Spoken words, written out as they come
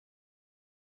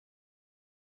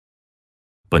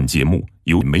本节目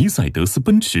由梅赛德斯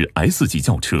奔驰 S 级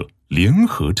轿车联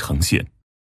合呈现。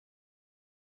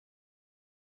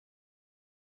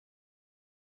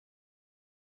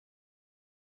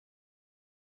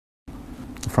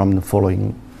From the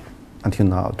following until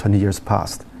now, 20 years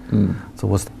passed. So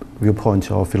what's the viewpoint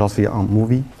or philosophy on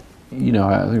movie? You know,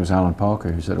 I think it was Alan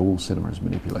Parker who said all cinema is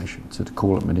manipulation. So to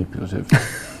call it manipulative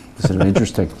is sort of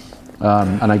interesting.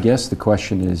 And I guess the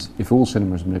question is, if all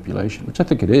cinema is manipulation, which I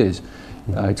think it is,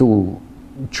 it's all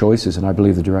choices, and I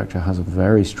believe the director has a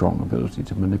very strong ability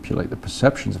to manipulate the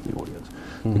perceptions of the audience.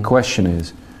 The question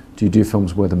is, do you do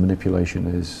films where the manipulation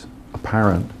is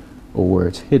apparent or where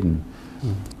it's hidden?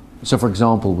 So for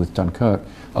example, with Dunkirk,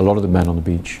 a lot of the men on the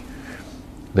beach,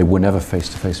 they were never face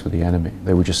to face with the enemy.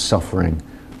 They were just suffering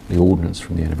the ordnance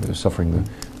from the enemy. They were suffering the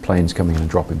planes coming in and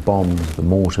dropping bombs, the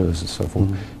mortars and so forth.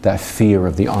 That fear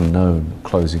of the unknown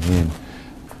closing in.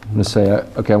 I'm going to say,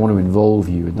 okay, I want to involve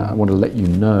you in that. I want to let you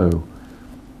know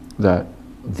that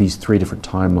these three different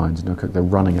timelines in Dunkirk, they're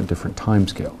running at different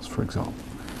timescales, for example.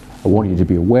 I want you to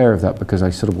be aware of that because I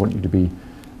sort of want you to be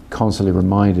constantly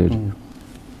reminded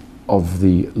of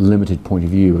the limited point of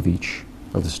view of each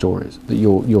of the stories, that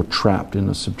you're trapped in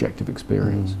a subjective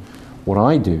experience. What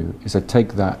I do is I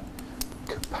take that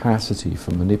capacity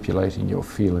for manipulating your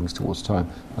feelings towards time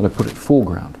and I put it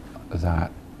foreground.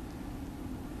 That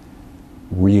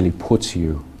really puts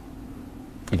you,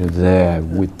 there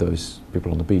with those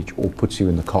people on the beach, or puts you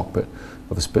in the cockpit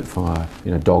of a Spitfire,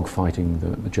 dog fighting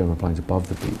the German planes above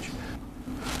the beach.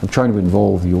 I'm trying to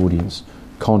involve the audience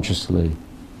consciously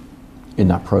in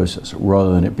that process,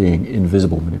 rather than it being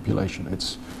invisible manipulation.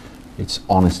 It's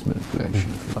honest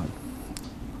manipulation, if you like.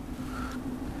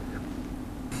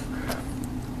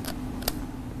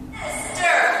 Mr.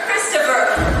 Christopher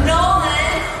Nolan.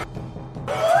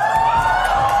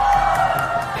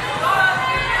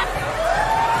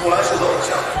 诺兰是我的偶像，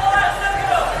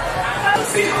我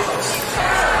非常好奇。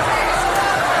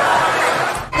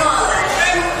诺兰是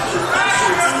今天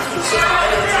是还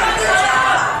有这个家。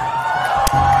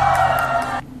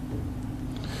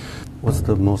What's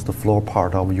the most flawed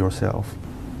part of yourself?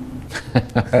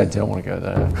 I don't want to go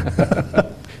there.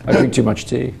 I drink too much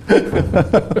tea.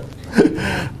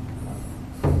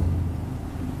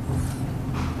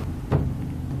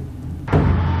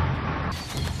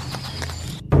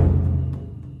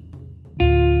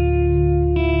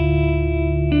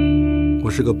 我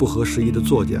是个不合时宜的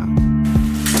作家，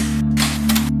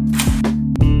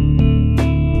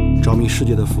着迷世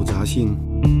界的复杂性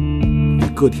与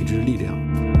个体之力量。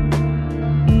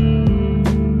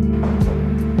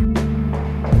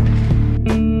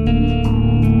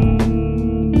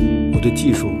我对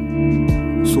技术、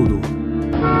速度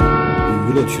与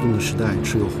娱乐驱动的时代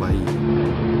持有怀疑。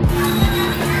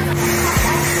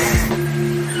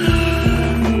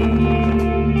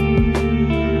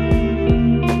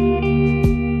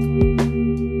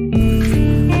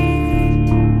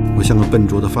我像个笨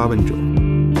拙的发问者，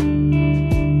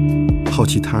好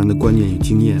奇他人的观念与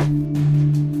经验。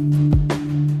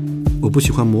我不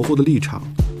喜欢模糊的立场，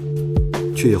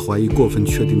却也怀疑过分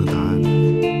确定的答案。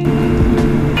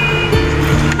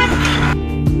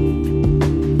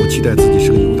我期待自己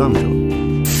是个游荡者，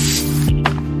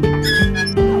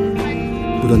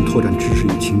不断拓展知识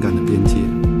与情感的边界。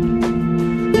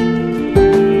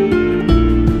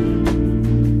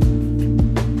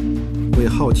我也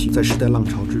好奇，在时代浪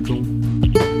潮之中，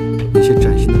那些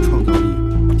崭新的创造力、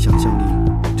想象力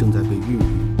正在被孕育。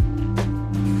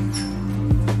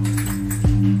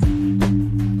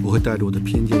我会带着我的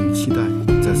偏见与期待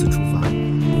再次出发。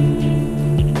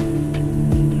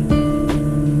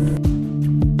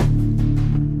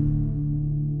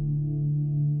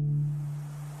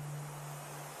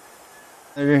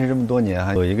认识这么多年，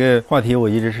还有一个话题我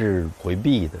一直是回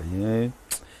避的，因为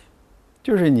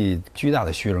就是你巨大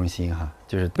的虚荣心哈，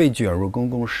就是被卷入公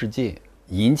共世界，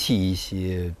引起一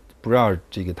些不知道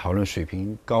这个讨论水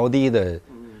平高低的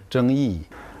争议。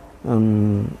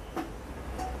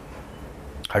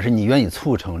还是你愿意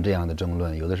促成这样的争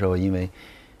论？有的时候因为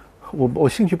我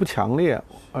兴趣不强烈，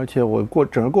而且我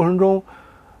整个过程中，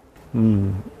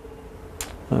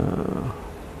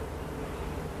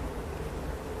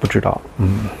不知道，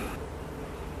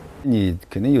你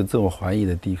肯定有自我怀疑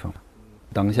的地方。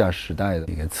当下时代的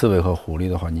那个刺猬和狐狸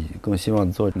的话，你更希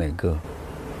望做哪个？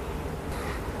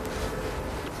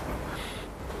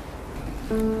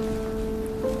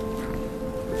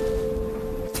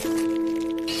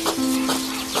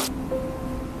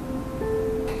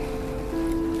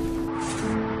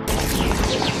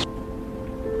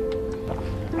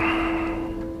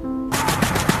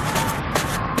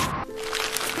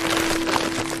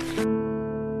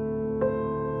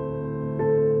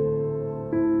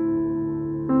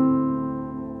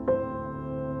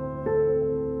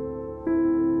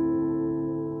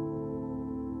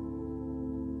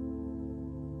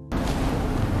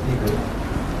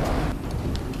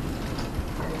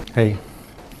 Hey,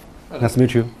 nice to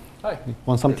meet you. Hi.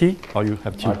 Want some tea? Or you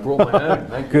have tea? I brought my own.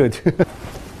 Thank you. Good.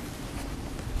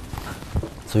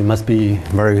 So you must be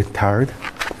very tired.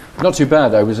 Not too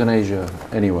bad. I was in Asia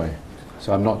anyway,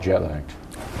 so I'm not jet lagged.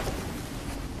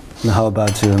 Now how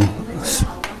about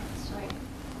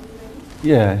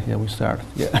Yeah, we start.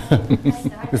 Yeah.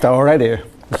 We start already.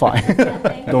 Fine.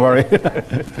 Don't worry.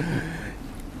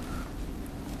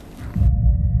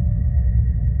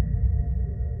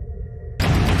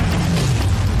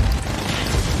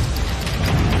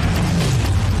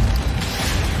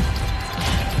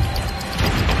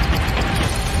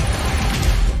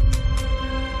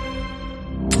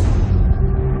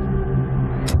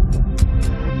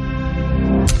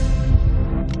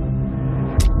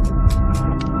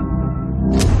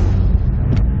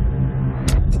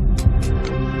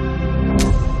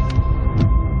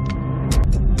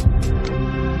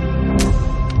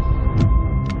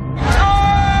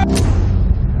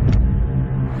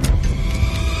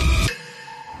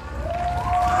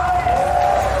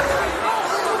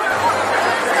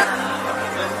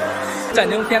 战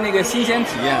争片的一个新鲜体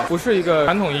验，不是一个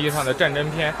传统意义上的战争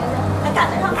片。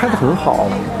拍得很好，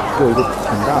有一个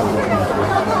很大的问题。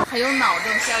很有脑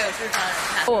洞，需要有智商人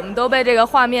看。我们都被这个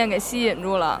画面给吸引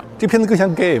住了。这片子更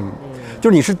像 game，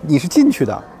就是你是进去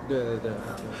的。对对对。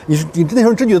你那时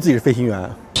候真觉得自己是飞行员。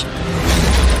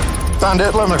Found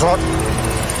it, 11 o'clock.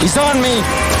 He's on me.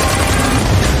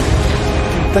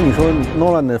 但你说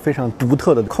Nolan 的非常独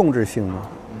特的控制性呢，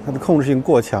它的控制性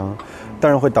过强，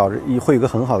当然会导致会有一个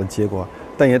很好的结果，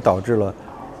但也导致了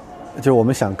就是我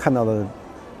们想看到的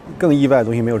更意外的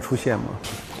东西没有出现嘛。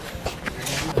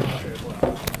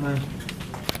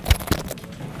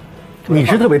你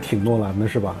是特别挺诺兰的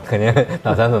是吧？肯定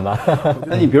打3分吧。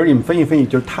那你比如你们分析分析，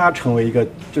就是他成为一个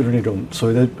就是那种所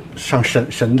谓的上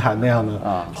神坛那样的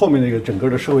啊，后面那个整个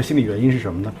的社会心理原因是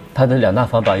什么呢？他的2大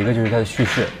方法，一个就是他的叙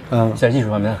事，在技术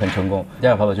方面他很成功；第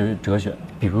二个方法就是哲学。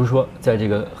比如说，在这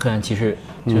个黑暗骑士，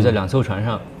就是在2艘船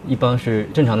上，一帮是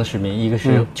正常的市民，一个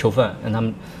是囚犯，让他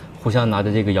们互相拿着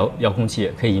这个遥控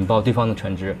器可以引爆对方的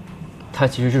船只。他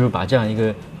其实就是把这样一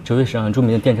个哲学史上很著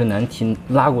名的电车难题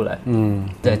拉过来，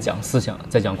在讲思想，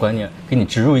在讲观念，给你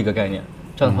植入一个概念，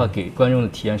这样的话给观众的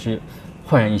体验是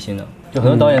焕然一新的。就很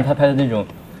多导演他拍的那种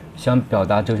想表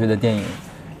达哲学的电影，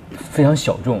非常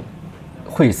小众、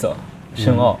晦涩、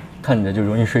深奥，看着就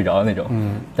容易睡着的那种。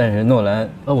但是诺兰，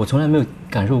我从来没有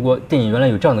感受过电影原来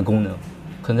有这样的功能。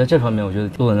可能在这方面，我觉得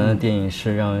诺兰的电影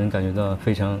是让人感觉到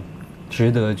非常值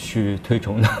得去推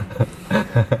崇的。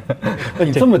那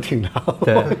你这么挺他？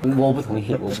对，我不同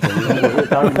意，我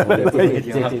当然不同意。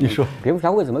你说，蝙蝠侠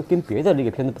为什么跟别的那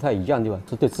个片子不太一样，对吧？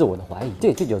是对自我的怀疑，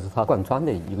这就是他贯穿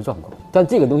的一个状况。但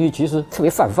这个东西其实特别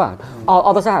泛泛，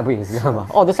奥德赛不也是这样吗？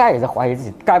奥德赛也在怀疑自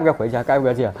己该不该回家，该不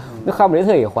该这样。那哈姆雷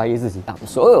特也怀疑自己，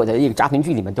所有的一个家庭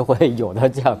剧里面都会有的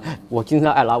这样。我经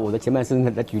常爱拿我的前半生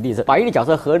来举例子，把一个角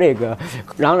色和那个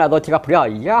让来到提卡普里奥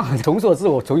一样，重塑自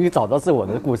我，重新找到自我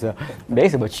的故事，没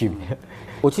什么区别。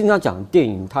我经常讲电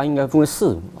影，它应该分为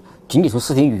4种，仅仅从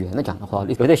视听语言来讲的话，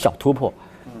有点小突破，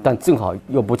但正好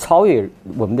又不超越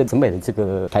我们的审美的这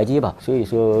个台阶吧，所以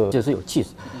说这是有气势。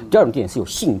第二种电影是有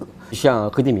性格，像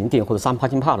黑泽明电影或者山帕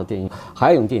金帕的电影，还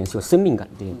有一种电影是有生命感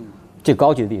的电影，最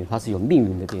高级的电影它是有命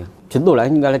运的电影。其实诺兰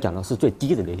应该来讲呢是最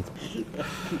低的那一种，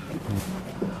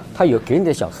他有给你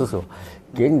的小思索，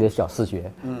给你的小视觉，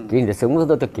给你的什么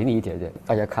都给你一点点，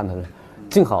大家看到了，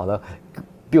正好的。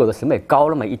比我的审美高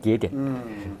那么一点点，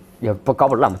也不高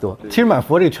不那么多。其实蛮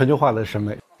符合这个全球化的审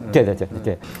美。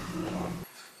对。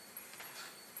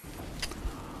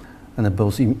And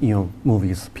both in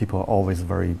movies, people are always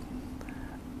very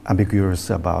ambiguous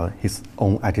about his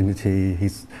own identity,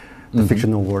 the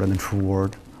fictional world and the true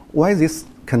world. Why this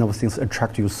kind of things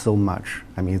attract you so much?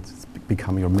 I mean, it's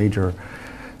become your major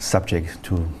subject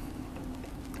to.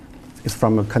 It's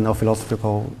from a kind of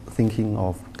philosophical thinking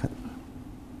of.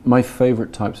 My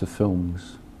favorite types of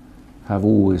films have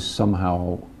always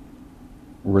somehow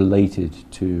related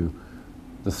to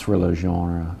the thriller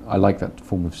genre. I like that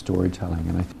form of storytelling,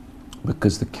 and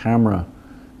because the camera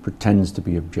pretends to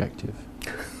be objective,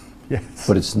 yes,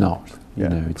 but it's not. You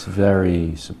know, it's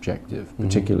very subjective,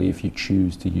 particularly if you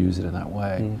choose to use it in that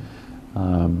way.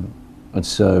 And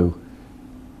so,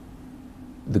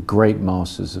 the great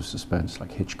masters of suspense,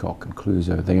 like Hitchcock and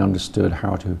Clouseau, they understood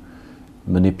how to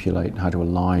manipulate, how to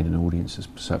align an audience's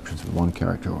perceptions with one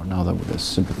character or another, with their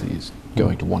sympathies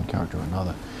going to one character or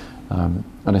another.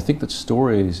 And I think that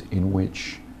stories in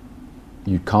which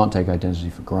you can't take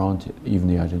identity for granted, even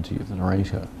the identity of the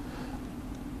narrator,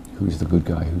 who's the good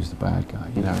guy, who's the bad guy,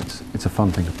 you know, it's a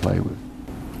fun thing to play with.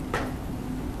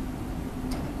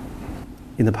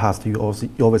 in the past you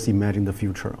always imagine the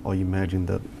future or imagine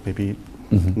the maybe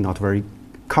not very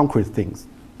concrete things,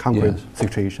 concrete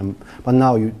situation. But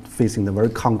now you're facing the very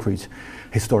concrete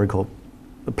historical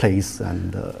place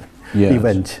and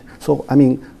event. So I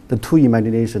mean, the two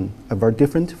imagination are very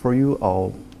different for you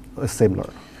or similar?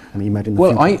 I mean, imagine the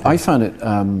future. I found it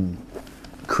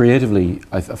creatively.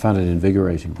 I found it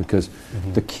invigorating because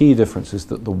the key difference is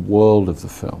that the world of the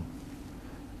film,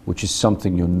 which is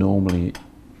something you're normally,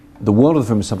 the world of the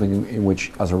film is something in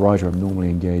which, as a writer, I'm normally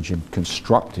engaged in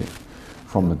constructing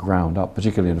from the ground up,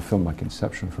 particularly in a film like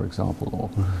Inception, for example,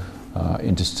 or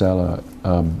Interstellar.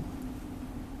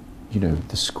 You know,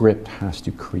 the script has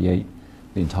to create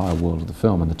the entire world of the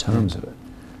film and the terms of it.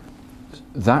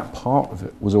 That part of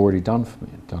it was already done for me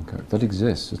in Dunkirk. That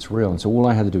exists, it's real. And so all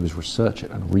I had to do was research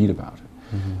it and read about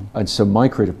it. And so my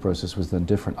creative process was then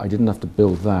different. I didn't have to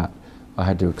build that, I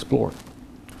had to explore it.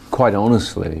 Quite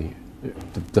honestly,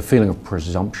 the feeling of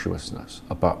presumptuousness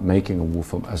about making a war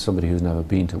film as somebody who's never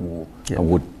been to war and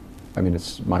would, I mean,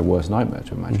 it's my worst nightmare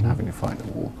to imagine having to fight a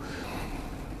war.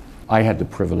 I had the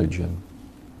privilege, and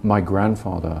my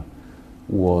grandfather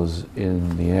was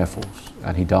in the Air Force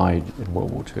and he died in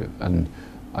World War II, and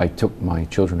I took my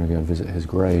children to go and visit his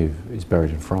grave. He's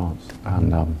buried in France,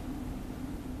 and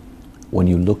when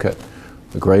you look at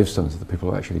the gravestones of the people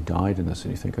who actually died in this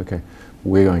and you think, okay,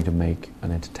 we're going to make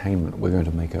an entertainment, we're going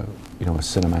to make a, you know, a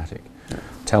cinematic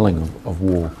telling of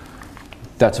war,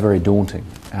 that's very daunting,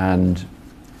 and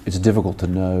it's difficult to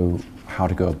know how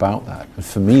to go about that. And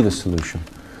for me the solution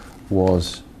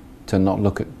was to not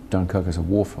look at Dunkirk as a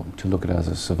war film, to look at it as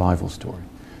a survival story.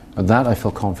 And that I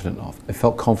felt confident of. I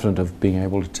felt confident of being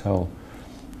able to tell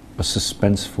a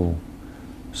suspenseful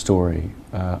story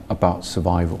about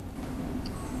survival.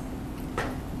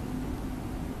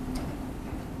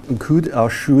 Could or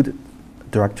should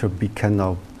director be kind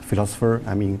of philosopher?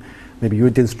 I mean, maybe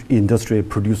your industry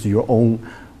produce your own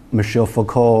Michel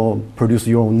Foucault, produce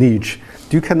your own Nietzsche.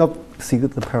 Do you kind of see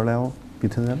the parallel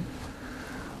between them?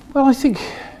 Well, I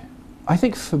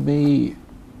think for me,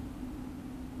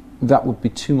 that would be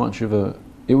too much of a,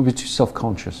 it would be too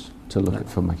self-conscious to look at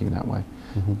filmmaking that way.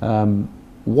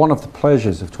 One of the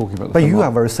pleasures of talking about the film... But you are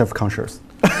are very self-conscious.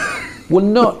 Well,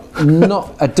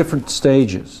 not at different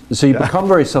stages. So you become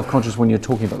very self-conscious when you're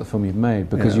talking about the film you've made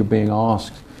because you're being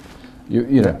asked,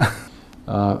 you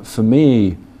know. For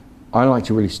me, I like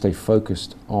to really stay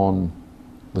focused on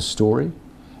the story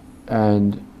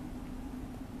and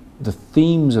the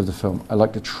themes of the film. I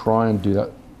like to try and do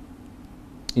that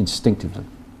instinctively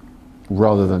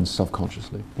rather than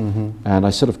self-consciously. And I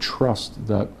sort of trust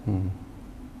that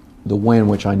the way in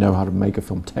which I know how to make a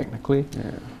film technically,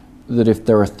 that if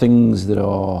there are things that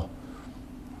are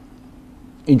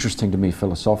interesting to me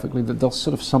philosophically, that they'll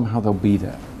sort of somehow they'll be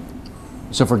there.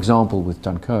 So for example, with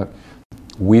Dunkirk,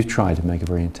 we've tried to make a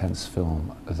very intense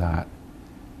film that,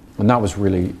 and that was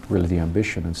really the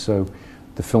ambition. And so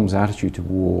the film's attitude to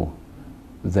war,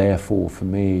 therefore, for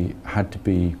me, had to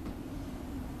be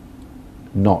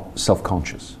not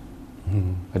self-conscious.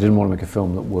 I didn't want to make a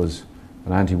film that was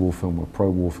an anti-war film or a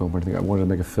pro-war film or anything. I wanted to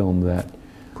make a film that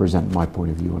presented my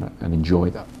point of view and enjoy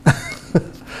that.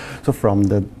 So from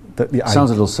the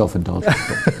sounds a little self-indulgent.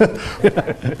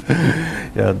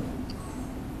 Yeah.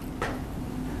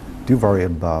 Do you worry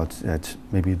about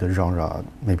maybe the genre,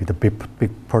 maybe the big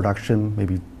production,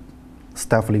 maybe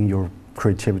stifling your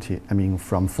creativity? I mean,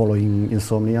 from following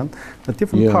Insomnia, the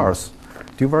different parts.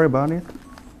 Do you worry about it?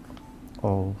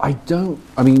 Or I don't.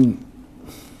 I mean,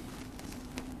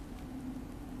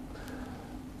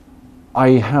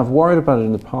 I have worried about it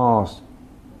in the past.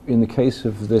 In the case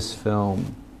of this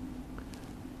film,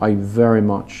 I very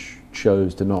much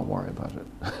chose to not worry about it.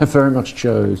 I very much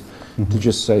chose to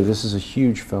just say this is a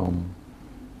huge film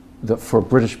that for a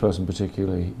British person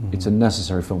particularly, it's a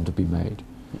necessary film to be made.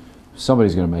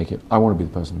 Somebody's going to make it. I want to be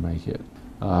the person to make it.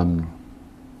 And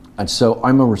so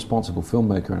I'm a responsible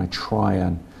filmmaker, and I try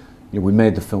and, you know, we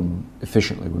made the film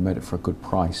efficiently. We made it for a good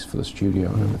price for the studio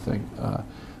and everything.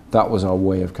 That was our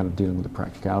way of kind of dealing with the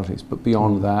practicalities. But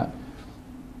beyond that,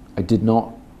 I did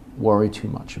not worry too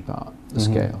much about the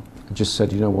scale. I just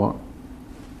said, you know what,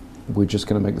 we're just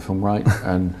going to make the film right,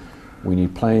 and we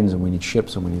need planes, and we need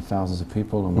ships, and we need thousands of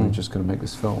people, and we're just going to make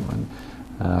this film.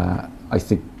 And I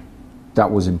think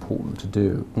that was important to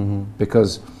do,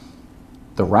 because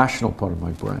the rational part of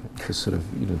my brain, the sort of,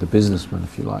 you know, the businessman,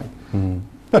 if you like,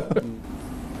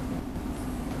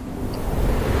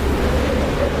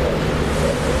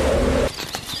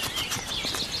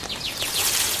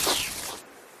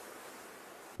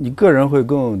你个人会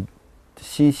更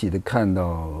欣喜的看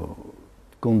到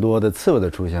更多的刺猬的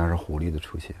出现，还是狐狸的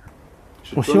出现？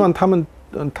我希望他们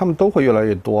他们都会越来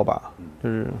越多吧，就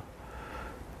是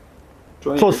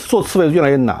做刺猬越来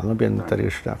越难了，变得在这个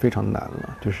时代非常难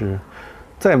了，就是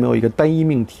再也没有一个单一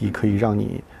命题可以让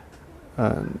你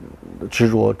执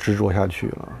着下去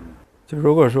了。就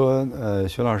如果说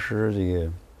徐老师这个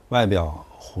外表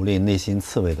狐狸内心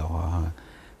刺猬的话哈，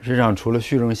实际上除了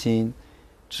虚荣心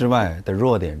之外的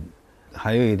弱点，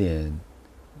还有一点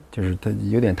就是他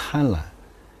有点贪婪，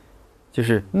就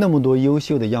是那么多优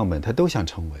秀的样本他都想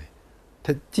成为，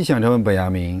他既想成为本雅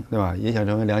明对吧，也想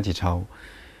成为梁启超。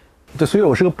对，所以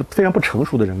我是个非常不成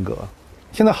熟的人格。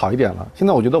现在好一点了，现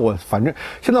在我觉得反正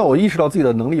现在我意识到自己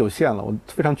的能力有限了，我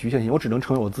非常局限性，我只能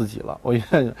成为我自己了。我现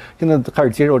在开始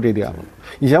接受这点了。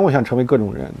以前我想成为各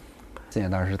种人，现在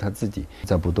当然是他自己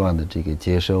在不断的这个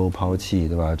接收、抛弃，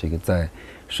对吧？这个在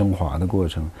升华的过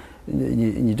程，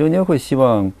你中间会希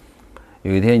望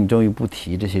有一天你终于不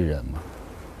提这些人吗？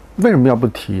为什么要不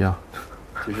提呀？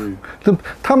就是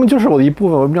他们就是我的一部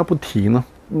分，为什么要不提呢？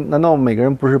难道每个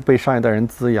人不是被上一代人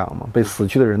滋养吗？被死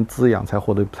去的人滋养才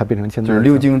变成现在？就是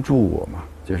六经助我嘛，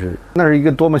就是那是一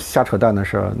个多么瞎扯淡的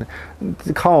事儿。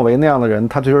康有为那样的人，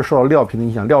他就是受到廖平的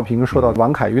影响，廖平受到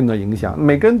王凯运的影响，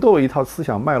每个人都有一套思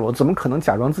想脉络，怎么可能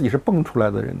假装自己是蹦出来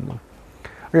的人呢？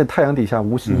而且太阳底下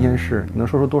无新鲜事，你能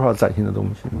说出多少崭新的东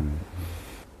西吗？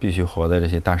必须活在这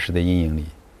些大师的阴影里。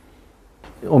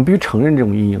我们必须承认这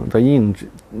种阴影，在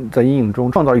阴影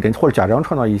中创造一点，或者假装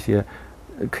创造一些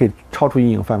可以超出阴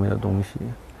影范围的东西。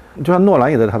就像诺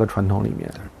兰也在他的传统里面，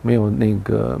没有那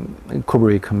个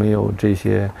Kubrick， 没有这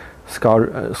些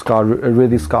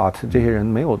Ridley Scott 这些人，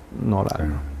没有诺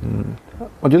兰。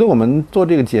我觉得我们做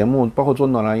这个节目，包括做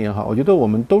诺兰也好，我觉得我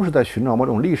们都是在寻找某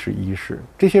种历史仪式。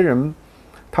这些人，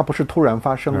他不是突然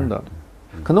发生的。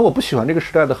可能我不喜欢这个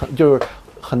时代的就是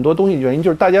很多东西，原因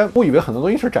就是大家误以为很多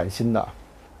东西是崭新的。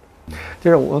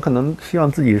就是我可能希望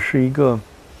自己是一个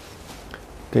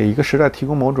给一个时代提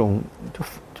供某种就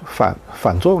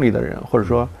反作用力的人，或者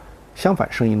说相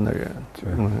反声音的人。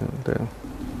对。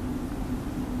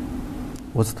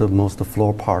What's the most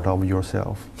flawed part of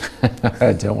yourself?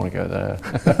 I don't want to go there.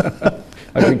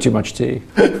 I drink too much tea.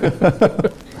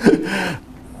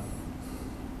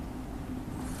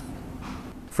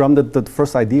 From the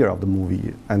first idea of the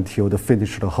movie until the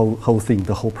finish, the whole thing,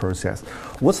 the whole process,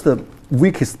 what's the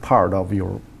weakest part of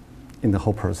in the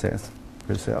whole process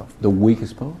yourself? The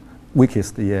weakest part?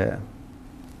 Weakest, yeah.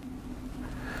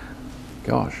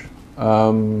 Gosh.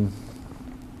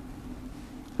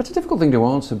 That's a difficult thing to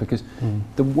answer because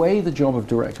the way the job of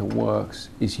director works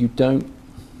is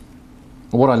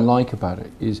what I like about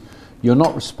it is you're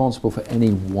not responsible for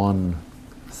any one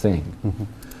thing.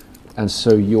 And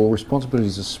so your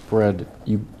responsibilities are spread,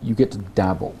 you get to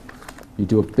dabble. You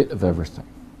do a bit of everything.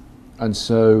 And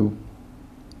so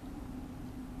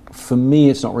for me,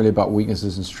 it's not really about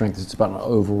weaknesses and strengths, it's about an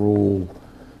overall,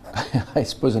 I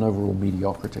suppose, an overall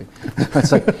mediocrity.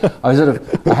 It's like I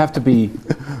have to be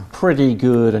pretty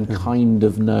good and kind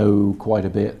of know quite a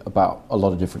bit about a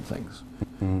lot of different things.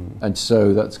 And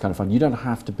so that's kind of fun. You don't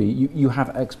have to be, you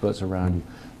have experts around you.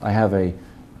 I have a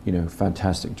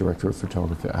fantastic director of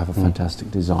photography. I have a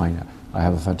fantastic designer. I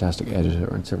have a fantastic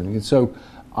editor and everything. And so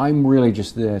I'm really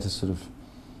just there to sort of,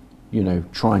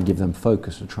 try and give them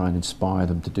focus or try and inspire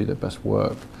them to do their best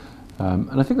work.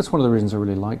 And I think that's one of the reasons I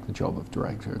really like the job of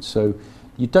director. And so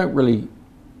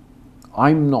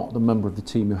I'm not the member of the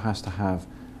team who has to have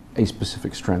a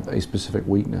specific strength, a specific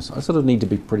weakness. I sort of need to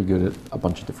be pretty good at a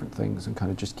bunch of different things and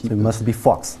kind of just keep it. Must be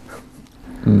Fox.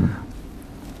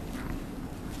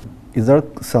 Is there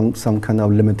some kind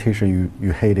of limitation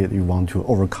you hated, you want to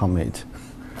overcome it?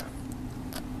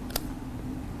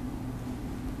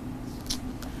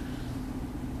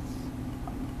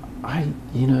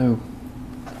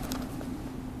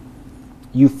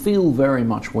 You feel very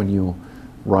much when you're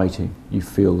writing, you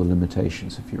feel the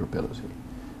limitations of your ability.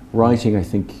 Writing, I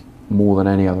think, more than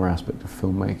any other aspect of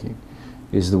filmmaking,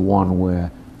 is the one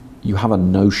where you have a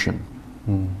notion,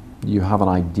 you have an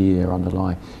idea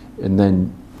underlying, and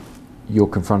then you're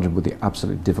confronted with the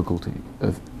absolute difficulty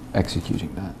of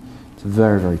executing that. It's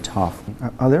very, very tough.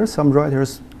 Are there some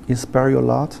writers inspire you a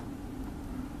lot?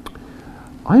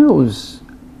 I'm always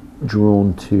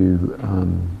drawn to,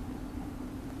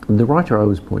 the writer I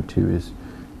always point to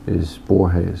is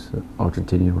Borges, the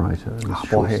Argentinian writer.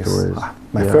 Borges, stories.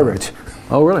 My favorite.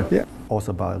 Oh, really? Yeah.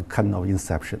 Also about kind of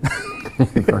inception.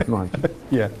 Very much.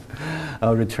 Yeah.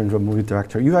 Return to a movie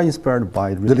director. You are inspired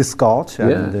by Ridley Scott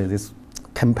and this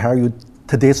compare you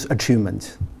today's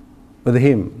achievement with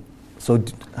him. So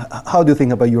how do you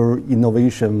think about your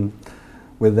innovation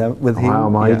with him? How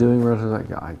am I doing relative to that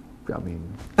guy? I mean,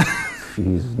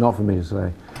 geez, not for me to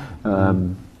say.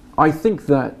 I think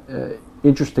that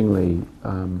interestingly,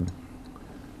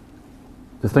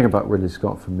 the thing about Ridley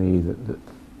Scott for me that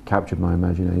captured my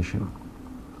imagination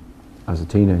as a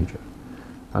teenager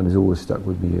and has always stuck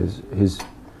with me is his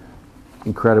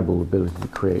incredible ability to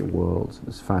create worlds, and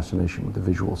his fascination with the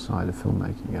visual side of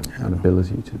filmmaking and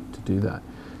ability to do that.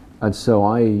 And so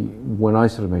when I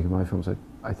started making my films,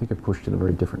 I think I pushed in a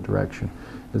very different direction.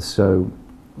 And so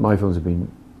my films have been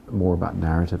more about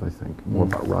narrative, I think, more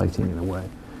about writing in a way.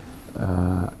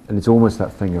 And it's almost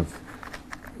that thing of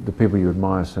the people you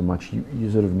admire so much,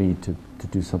 you sort of need to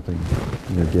do something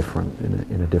different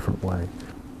in a different way.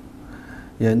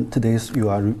 Yeah, and today's you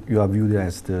are viewed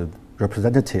as the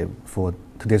representative for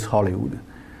today's Hollywood.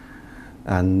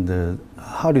 And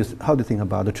how do you think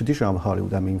about the tradition of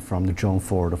Hollywood? I mean, from the John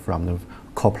Ford, from the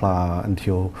Coppola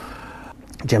until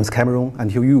James Cameron,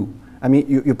 until you. I mean,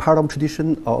 you're part of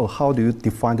tradition, or how do you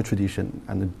define the tradition?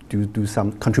 And do you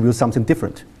contribute something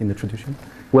different in the tradition?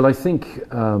 Well, I think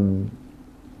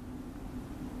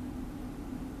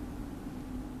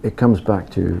it comes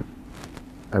back to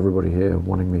everybody here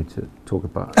wanting me to talk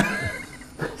about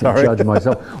judge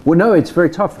myself. Well, no, it's very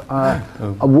tough.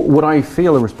 What I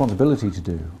feel a responsibility to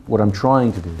do, what I'm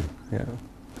trying to do,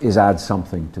 is add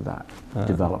something to that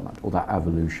development or that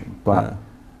evolution. But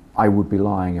I would be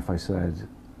lying if I said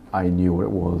I knew what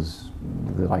it was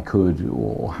that I could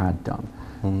or had done.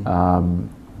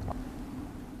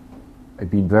 I've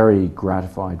been very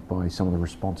gratified by some of the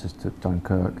responses to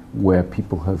Dunkirk, where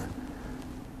people have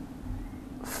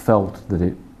felt that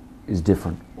it is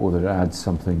different or that it adds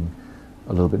something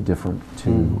a little bit different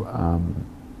to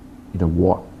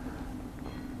what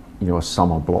a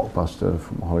summer blockbuster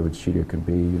from a Hollywood studio can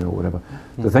be, whatever.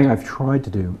 The thing I've tried to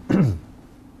do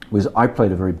was I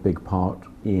played a very big part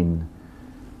in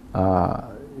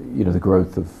the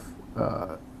growth of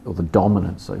or the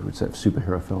dominance, I would say, of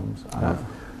superhero films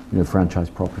and of franchise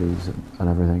properties and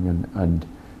everything, and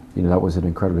that was an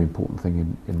incredibly important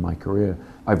thing in my career.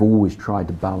 I've always tried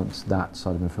to balance that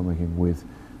side of my filmmaking with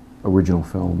original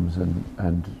films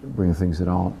and bring things that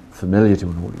aren't familiar to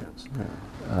an audience.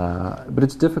 But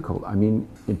it's difficult. I mean,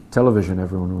 in television,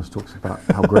 everyone always talks about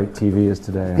how great TV is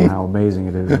today and how amazing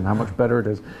it is and how much better it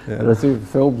is. But I think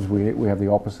films, we have the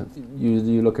opposite.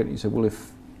 You look at it and you say, well,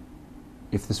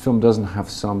 if this film doesn't have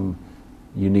some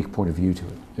unique point of view to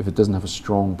it, if it doesn't have a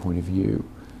strong point of view,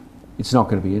 it's not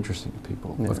going to be interesting to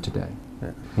people of today.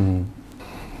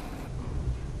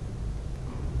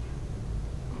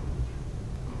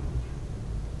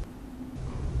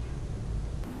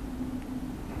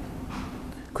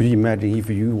 Could you imagine if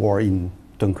you were in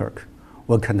Dunkirk,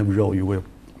 what kind of role you will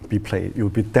be played? You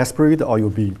will be desperate, or you'll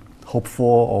be hopeful,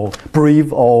 or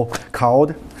brave, or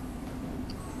cowed?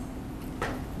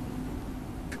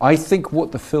 I think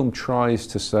what the film tries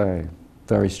to say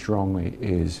very strongly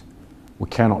is we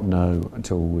cannot know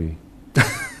until we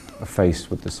are faced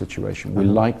with the situation. We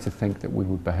like to think that we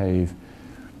would behave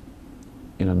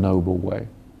in a noble way.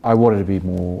 I wanted to be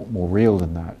more real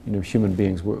than that. Human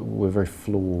beings, we're very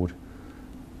flawed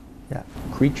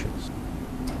creatures.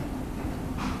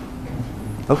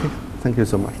 Okay, thank you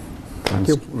so much. Thank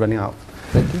you. Running out.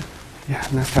 Thank you. Yeah,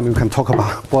 next time we can talk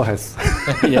about Borges.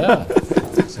 Yeah,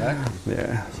 exactly.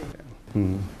 Yeah.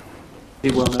 Is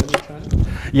he well known in China?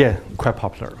 Yeah, quite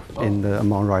popular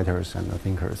among writers and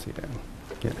thinkers.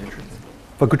 Yeah.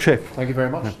 But good trip. Thank you very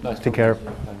much. Nice. Take care.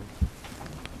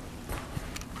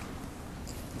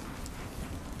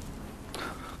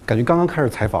 感觉刚刚开始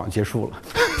采访结束了。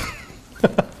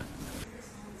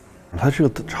他是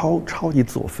个超级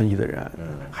自我分析的人，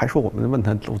还说我们问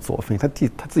他自我分析，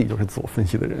他自己就是自我分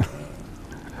析的人。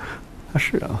他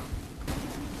是啊。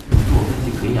自我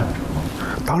分析可以养成吗？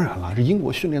当然了，这英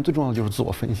国训练最重要的就是自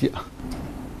我分析啊。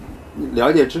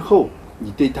了解之后，你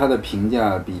对他的评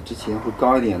价比之前会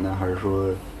高一点呢，还是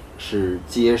说是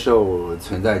接受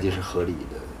存在即是合理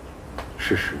的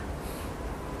事实？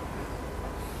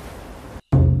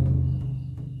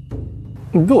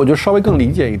我就稍微更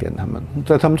理解一点他们，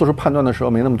在他们做出判断的时候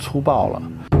没那么粗暴了。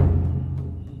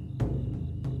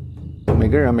每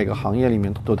个人每个行业里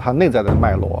面都有他内在的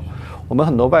脉络，我们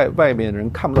很多外边的人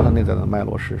看不到他内在的脉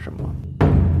络是什么，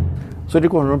所以这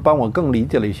过程中帮我更理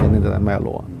解了一些内在的脉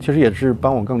络，其实也是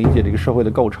帮我更理解这个社会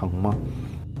的构成嘛。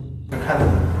看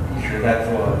你一直在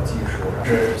做技术，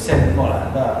是现诺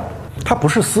兰的。他不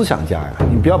是思想家呀，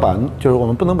你不要就是我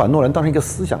们不能把诺兰当成一个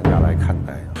思想家来看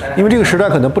待，因为这个时代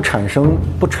可能不产生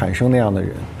那样的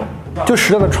人。就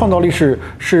时代的创造力是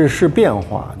变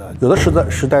化的，有的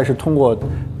时代是通过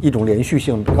一种连续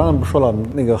性，刚才我们说了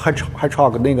那个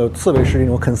hedgehog 那个刺猬是一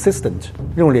种 consistent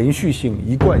这种连续性、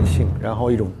一贯性，然后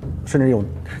一种甚至一种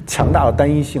强大的单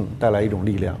一性带来一种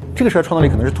力量。这个时代创造力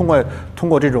可能是通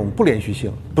过这种不连续性、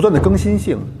不断的更新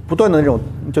性、不断的那种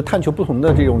就探求不同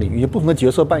的这种领域、不同的角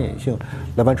色扮演性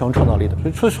来完成创造力的。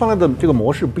所以创造的这个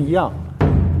模式不一样。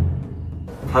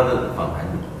他的访谈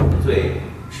最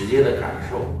直接的感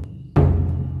受。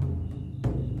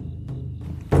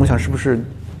我想是不是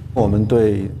我们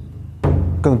对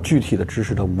更具体的知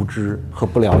识的无知和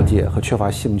不了解和缺乏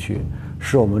兴趣，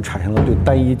使我们产生了对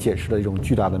单一解释的一种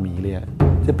巨大的迷恋。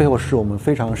这背后是我们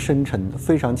非常深沉、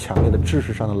非常强烈的知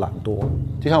识上的懒惰。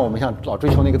就像我们想老追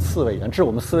求那个刺猬一样，这是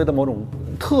我们思维的某种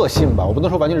特性吧。我不能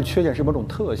说完全是缺陷，是某种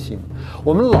特性。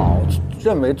我们老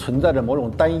认为存在着某种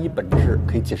单一本质，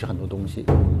可以解释很多东西。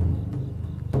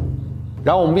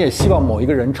然后我们也希望某一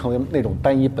个人成为那种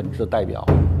单一本质的代表。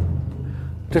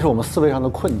这是我们思维上的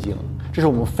困境，这是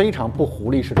我们非常不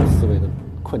狐狸式的思维的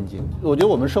困境。我觉得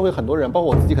我们社会很多人，包括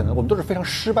我自己，可能我们都是非常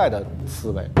失败的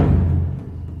思维。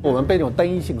我们被这种单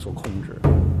一性所控制。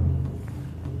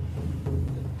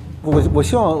我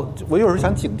希望，我有时候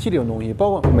想警惕这种东西，包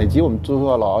括每集我们最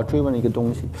后老要追问一个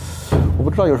东西，我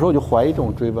不知道有时候我就怀疑这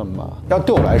种追问吧。但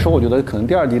对我来说，我觉得可能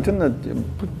第二集真的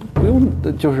不用，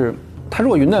就是他如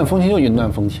果云淡风轻就云淡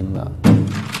风轻的。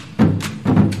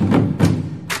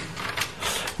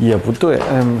也不对，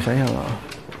我想想啊。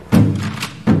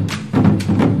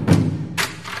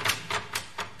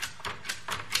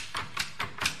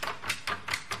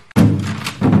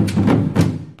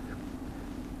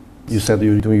You said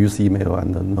you don't use email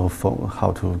and no phone.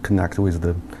 How to connect with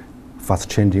the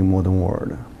fast-changing modern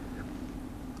world?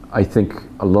 I think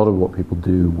a lot of what people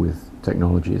do with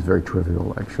technology is very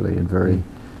trivial, actually, and very,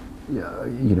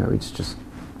 it's just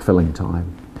filling time.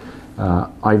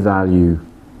 I value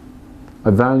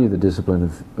the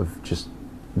discipline of just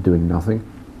doing nothing,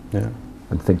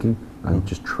 and thinking, and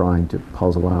just trying to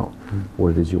puzzle out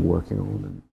what it is you're working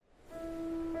on.